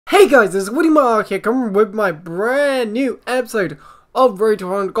Hey guys, it's Woody Mark here, coming with my brand new episode of Road to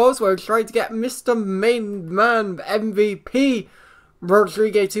 100 Goals, where we're trying to get Mr. Main Man MVP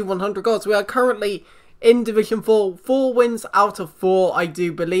Rodrigo to 100 goals. We are currently in Division 4, 4 wins out of 4, I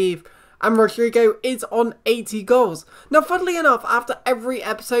do believe, and Rodrigo is on 80 goals. Now, funnily enough, after every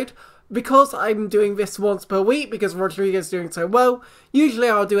episode, because I'm doing this once per week, because Rodrigo's doing so well, usually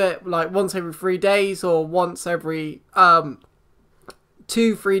I'll do it like once every 3 days or once every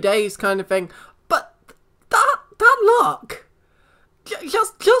 2-3 days kind of thing. But that luck,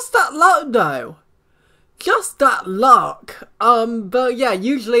 just that luck though, just that luck. But yeah,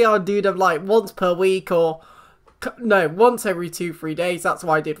 usually I'll do them like once per week, or no, once every 2-3 days. That's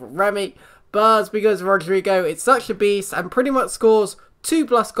what I did with Remy. But because Rodrigo is such a beast and pretty much scores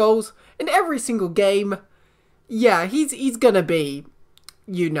 2+ goals in every single game, yeah, he's gonna be,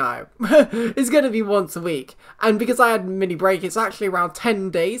 you know, it's gonna be once a week. And because I had a mini break, it's actually around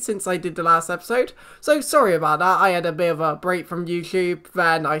 10 days since I did the last episode, so sorry about that. I had a bit of a break from YouTube,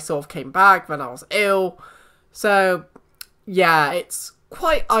 then I sort of came back, then I was ill, so yeah, it's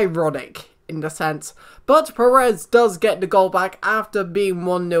quite ironic in the sense. But Perez does get the goal back after being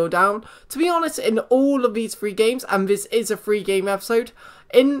 1-0 down. To be honest, in all of these 3 games, and this is a 3-game episode,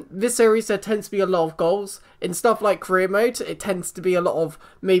 in this series there tends to be a lot of goals. In stuff like career mode, it tends to be a lot of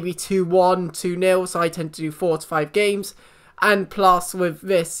maybe 2-1, 2-0, so I tend to do 4 to 5 games. And plus, with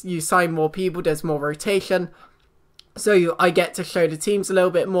this, you sign more people, there's more rotation, so I get to show the teams a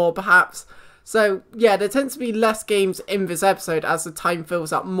little bit more, perhaps. So, yeah, there tends to be less games in this episode as the time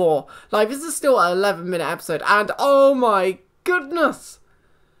fills up more. Like, this is still an 11-minute episode, and oh my goodness!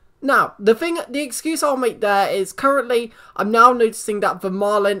 Now, the excuse I'll make there is currently, I'm now noticing that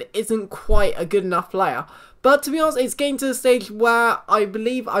Vermaelen isn't quite a good enough player. But to be honest, it's getting to the stage where I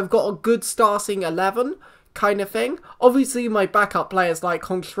believe I've got a good starting 11 kind of thing. Obviously, my backup players like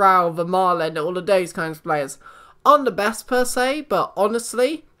Contral, Vermaelen, all of those kinds of players aren't the best per se, but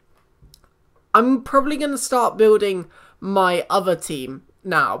honestly, I'm probably going to start building my other team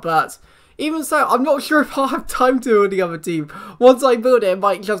now, but even so, I'm not sure if I'll have time to build the other team. Once I build it, it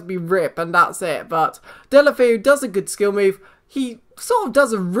might just be rip and that's it. But Delafeu does a good skill move. He sort of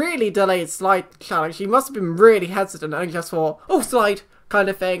does a really delayed slide challenge. He must have been really hesitant and just thought, oh, slide kind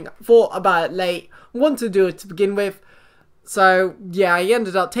of thing. Thought about it late. Wanted to do it to begin with. So, yeah, he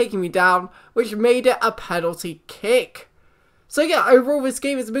ended up taking me down, which made it a penalty kick. So yeah, overall this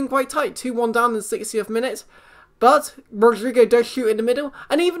game has been quite tight, 2-1 down in the 60th minute, but Rodrigo does shoot in the middle,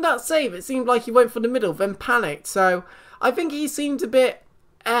 and even that save, it seemed like he went for the middle, then panicked, so I think he seemed a bit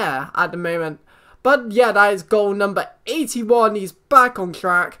air at the moment. But yeah, that is goal number 81, he's back on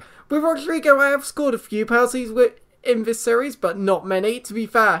track. With Rodrigo, I have scored a few penalties in this series, but not many. To be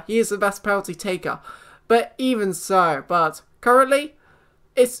fair, he is the best penalty taker, but even so, but currently,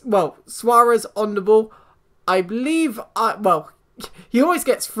 it's, well, Suarez on the ball. I believe, well, he always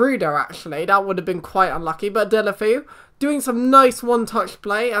gets through there actually, that would have been quite unlucky, but Delafeu doing some nice one-touch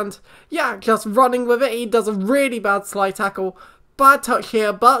play, and yeah, just running with it. He does a really bad slide tackle, bad touch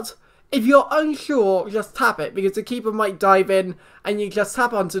here, but if you're unsure, just tap it, because the keeper might dive in, and you just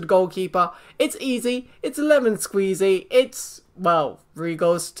tap onto the goalkeeper. It's easy, it's lemon squeezy, it's, well, 3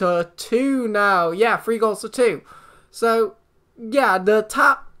 goals to 2 now, yeah, 3 goals to 2, so yeah, the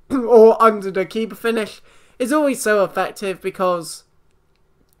tap, or under the keeper finish, is always so effective, because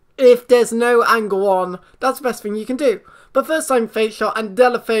if there's no angle on, that's the best thing you can do. But first time fake shot, and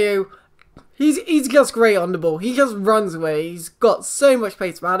Delafeu, he's just great on the ball. He just runs away. He's got so much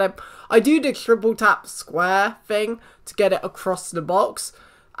pace about him. I do the triple tap square thing to get it across the box,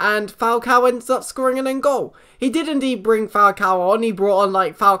 and Falcao ends up scoring an own goal. He did indeed bring Falcao on. He brought on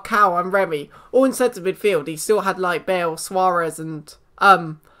like Falcao and Remy, all in centre midfield. He still had like Bale, Suarez, and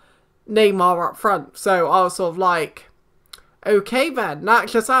Neymar up front, so I was sort of like, okay then, that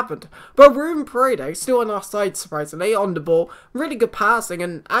just happened. But Ruben Paredes still on our side, surprisingly, on the ball, really good passing,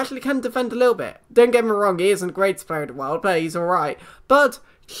 and actually can defend a little bit. Don't get me wrong, he isn't the greatest player in the world, but he's alright. But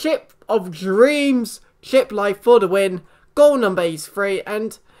Ship of Dreams, Ship Life for the win, goal number 83,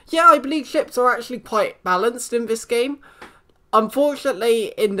 and yeah, I believe ships are actually quite balanced in this game.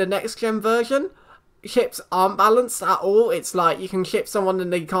 Unfortunately, in the next gen version, ships aren't balanced at all. It's like you can ship someone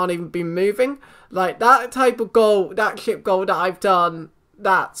and they can't even be moving. Like that type of goal, that ship goal that I've done,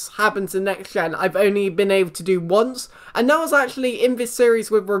 that's happened to next gen, I've only been able to do once. And that was actually in this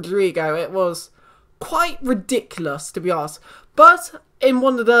series with Rodrigo. It was quite ridiculous, to be honest. But in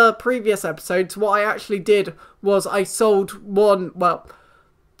one of the previous episodes, what I actually did was I sold one, well,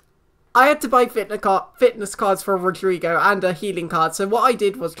 I had to buy fitness cards for Rodrigo and a healing card. So what I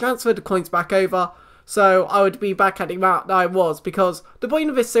did was transfer the coins back over, So I would be back at the amount that I was, because the point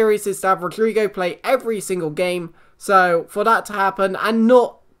of this series is to have Rodrigo play every single game. So for that to happen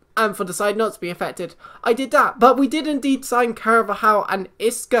and for the side not to be affected, I did that. But we did indeed sign Carvajal and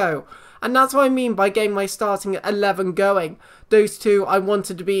Isco. And that's what I mean by getting my starting 11 going. Those two I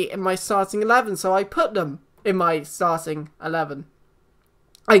wanted to be in my starting 11, so I put them in my starting 11.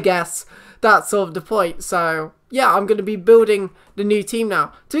 I guess that's sort of the point. So yeah, I'm going to be building the new team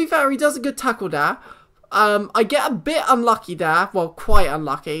now. To be fair, he does a good tackle there. I get a bit unlucky there. Well, quite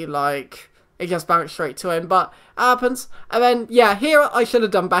unlucky. Like, it just bounced straight to him. But it happens. And then, yeah, here I should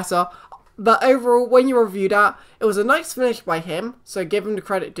have done better. But overall, when you review that, it was a nice finish by him. So give him the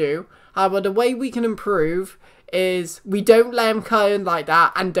credit due. But the way we can improve is we don't let him cut in like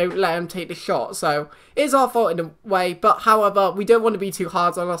that and don't let him take the shot. So it's our fault in a way. But however, we don't want to be too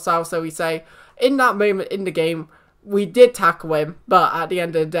hard on ourselves. So we say, in that moment in the game, we did tackle him, but at the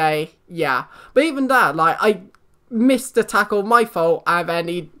end of the day, yeah. But even that, like, I missed the tackle, my fault, and then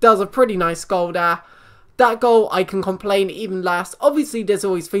he does a pretty nice goal there. That goal, I can complain even less. Obviously, there's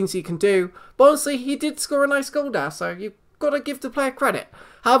always things you can do, but honestly, he did score a nice goal there, so you've got to give the player credit.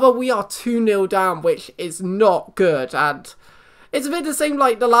 However, we are 2-0 down, which is not good, and it's a bit the same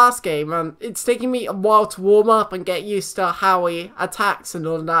like the last game, and it's taking me a while to warm up and get used to how he attacks and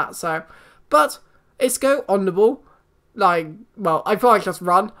all that, so. But, Isco on the ball. Like, well, I thought I'd just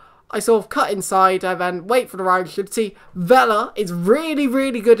run. I sort of cut inside and then wait for the round. You should see Vela is really,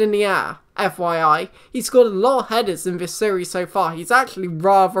 really good in the air, FYI. He's scored a lot of headers in this series so far. He's actually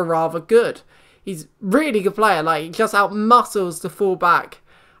rather good. He's a really good player. Like, he just out-muscles the full-back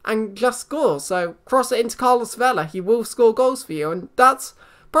and just scores. So, cross it into Carlos Vela. He will score goals for you. And that's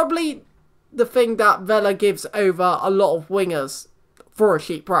probably the thing that Vela gives over a lot of wingers for a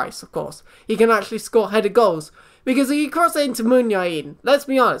cheap price, of course. He can actually score headed goals. Because if you cross it into Munyain, let's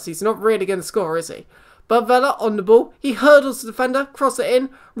be honest, he's not really going to score, is he? But Vela on the ball, he hurdles the defender, cross it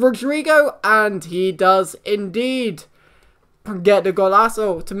in, Rodrigo, and he does indeed get the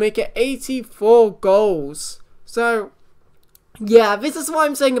golazo to make it 84 goals. So, yeah, this is what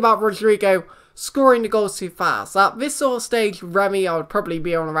I'm saying about Rodrigo scoring the goals too fast. At this sort of stage, Remy, I would probably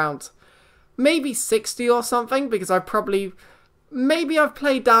be on around maybe 60 or something, because maybe I've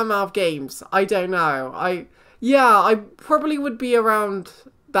played that amount of games. I don't know. Yeah, I probably would be around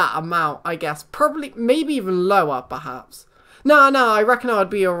that amount, I guess. Probably, maybe even lower, perhaps. No, I reckon I'd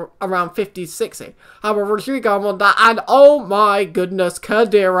be around 50, 60. However, Rodrigo, I'm on that, and oh my goodness,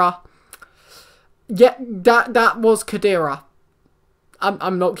 Khedira. Yeah, that was Khedira.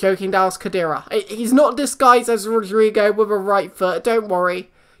 I'm not joking, that was Khedira. He's not disguised as Rodrigo with a right foot, don't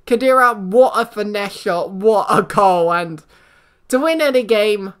worry. Khedira, what a finesse shot, what a goal, and to win any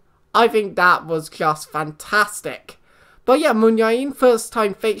game, I think that was just fantastic. But yeah, Munyain, first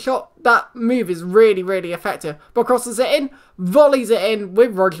time fake shot. That move is really, really effective. But crosses it in, volleys it in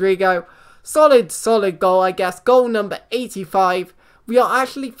with Rodrigo. Solid goal, I guess. Goal number 85. We are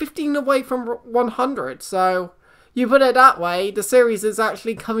actually 15 away from 100. So, you put it that way, the series is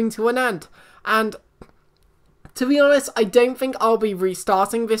actually coming to an end. And to be honest, I don't think I'll be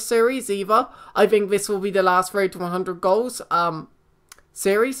restarting this series either. I think this will be the last road to 100 goals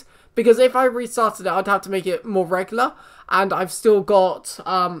series. Because if I restarted it, I'd have to make it more regular. And I've still got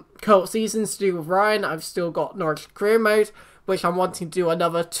co-op seasons to do with Ryan. I've still got Norwich Career Mode, which I'm wanting to do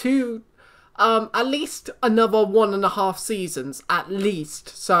another at least another 1.5 seasons, at least.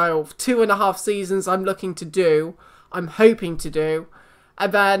 So 2.5 seasons I'm looking to do. I'm hoping to do.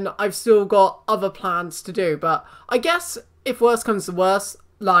 And then I've still got other plans to do. But I guess if worse comes to worse,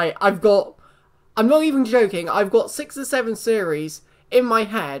 like I'm not even joking, I've got 6 or 7 series in my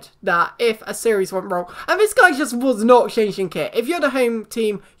head that if a series went wrong, and this guy just was not changing kit. If you're the home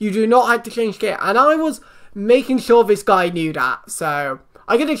team, you do not have to change kit, and I was making sure this guy knew that, so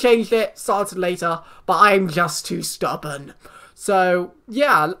I could have changed it, started later, but I'm just too stubborn. So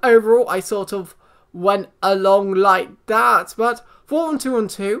yeah, overall I sort of went along like that, but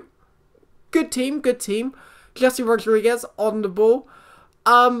 4-on-2-on-2, good team, Jesse Rodriguez on the ball,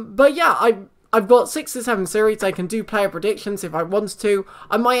 but yeah, I've got 6 or 7 series. I can do player predictions if I want to.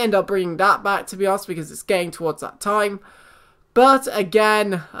 I might end up bringing that back, to be honest, because it's getting towards that time. But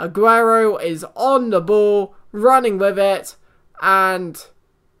again, Aguero is on the ball, running with it. And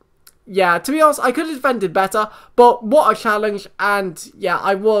yeah, to be honest, I could have defended better. But what a challenge. And yeah,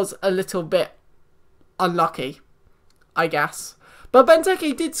 I was a little bit unlucky, I guess. But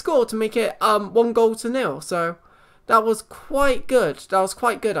Benteke did score to make it 1-0. So that was quite good.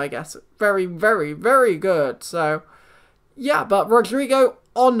 I guess. Very, very good. So, yeah, but Rodrigo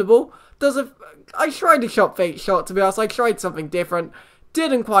on the ball I tried a fake shot, to be honest. I tried something different.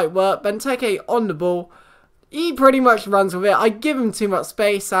 didn't quite work. Benteke on the ball. He pretty much runs with it. I give him too much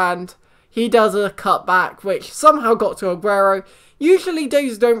space and he does a cutback which somehow got to Aguero. Usually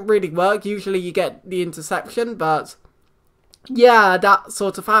those don't really work. Usually you get the interception, but yeah, that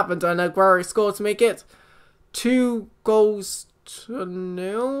sort of happened and Aguero scored to make it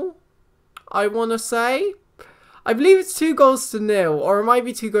 2-0, I want to say. I believe it's 2-0, or it might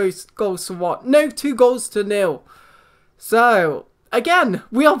be 2 goals to 1. No, 2-0. So, again,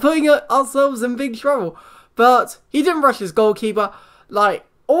 we are putting ourselves in big trouble. But he didn't rush his goalkeeper. Like,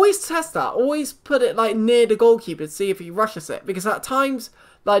 always test that. Always put it, like, near the goalkeeper to see if he rushes it. Because at times,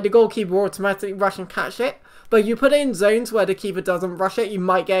 like, the goalkeeper will automatically rush and catch it. But you put it in zones where the keeper doesn't rush it, you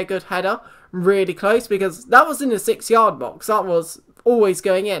might get a good header really close. Because that was in the 6-yard box. That was always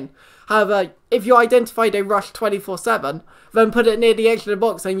going in. However, if you identify they rush 24/7, then put it near the edge of the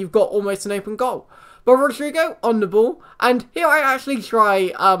box and you've got almost an open goal. But Rodrigo on the ball, and here I actually try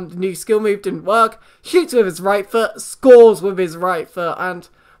the new skill move, didn't work. Shoots with his right foot, scores with his right foot, and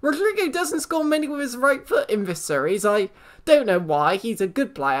Rodrigo doesn't score many with his right foot in this series. I don't know why, he's a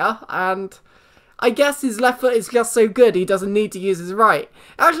good player, and I guess his left foot is just so good he doesn't need to use his right. It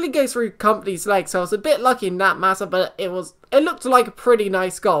actually goes through Company's leg, so I was a bit lucky in that matter, but it looked like a pretty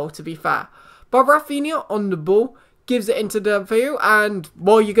nice goal, to be fair. But Rafinha on the ball, gives it into Deulofeu, and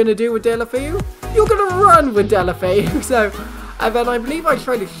what are you going to do with Deulofeu? You're going to run with Deulofeu. So, and then I believe I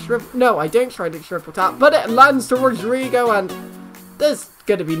tried to no, I don't try to triple tap, but it lands to Rodrigo, and there's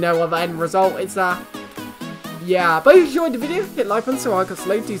going to be no other end result. It's yeah, but if you enjoyed the video, hit like button so I can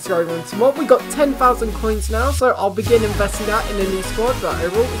slowly do so some more. We got 10,000 coins now, so I'll begin investing that in a new squad. But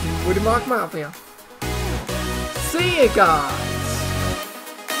overall, if you would mark them out here. See you guys.